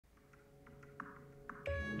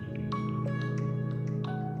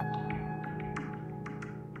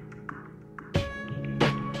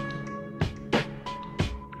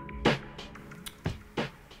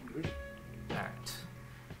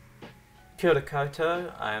Kia ora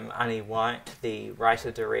koutou, I'm Ani White, the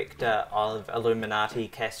writer-director of Illuminati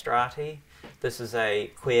Castrati. This is a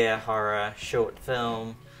queer horror short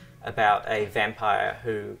film about a vampire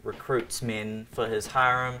who recruits men for his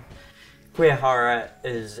harem. Queer horror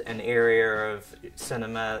is an area of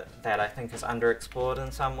cinema that I think is underexplored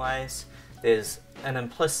in some ways. There's an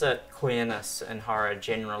implicit queerness in horror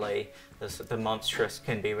generally. The monstrous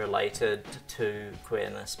can be related to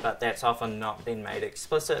queerness, but that's often not been made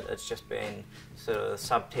explicit. It's just been sort of the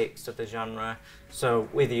subtext of the genre. So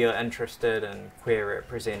whether you're interested in queer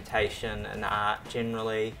representation in art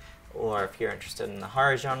generally, or if you're interested in the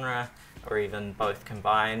horror genre, or even both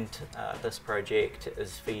combined, this project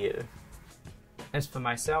is for you. As for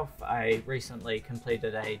myself, I recently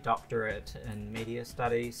completed a doctorate in media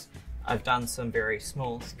studies. I've done some very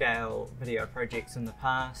small-scale video projects in the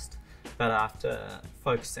past, but after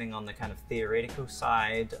focusing on the kind of theoretical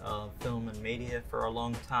side of film and media for a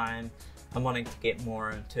long time, I'm wanting to get more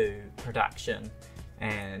into production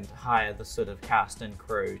and hire the sort of cast and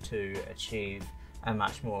crew to achieve a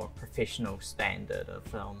much more professional standard of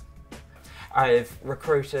film. I've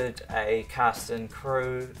recruited a cast and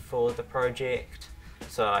crew for the project.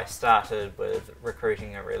 So I started with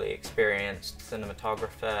recruiting a really experienced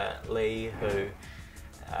cinematographer, Leigh, who,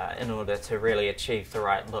 in order to really achieve the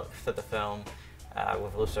right look for the film,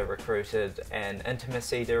 we've also recruited an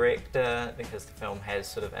intimacy director because the film has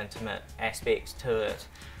sort of intimate aspects to it,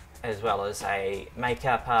 as well as a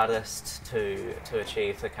makeup artist to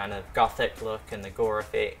achieve the kind of gothic look and the gore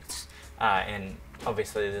effects. And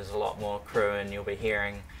obviously there's a lot more crew, and you'll be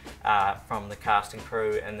hearing from the cast and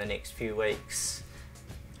crew in the next few weeks.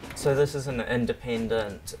 So this is an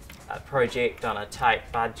independent project on a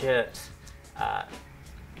tight budget.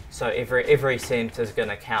 So every cent is going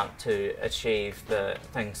to count to achieve the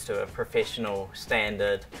things to a professional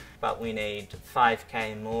standard, but we need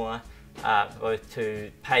 5k more, both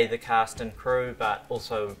to pay the cast and crew, but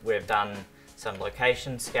also we've done some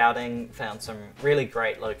location scouting, found some really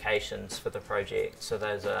great locations for the project. So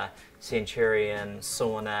those are Centurion,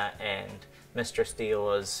 Sauna, and Mistress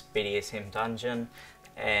Dior's BDSM dungeon.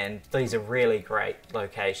 And these are really great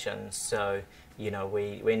locations, so you know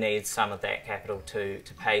we need some of that capital to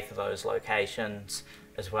pay for those locations,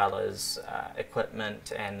 as well as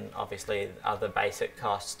equipment and obviously other basic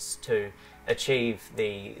costs to achieve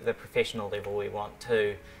the professional level we want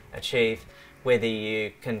to achieve. Whether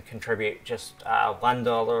you can contribute just $1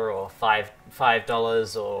 or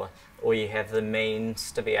 $5 or you have the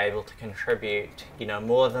means to be able to contribute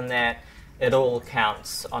more than that, it all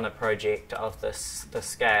counts on a project of this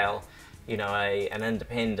scale. An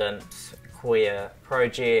independent queer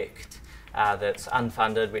project that's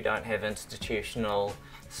unfunded. We don't have institutional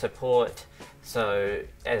support. So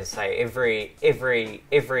as I say,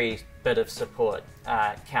 every bit of support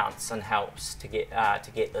counts and helps to get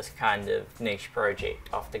this kind of niche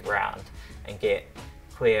project off the ground and get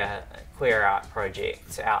queer art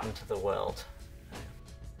projects out into the world.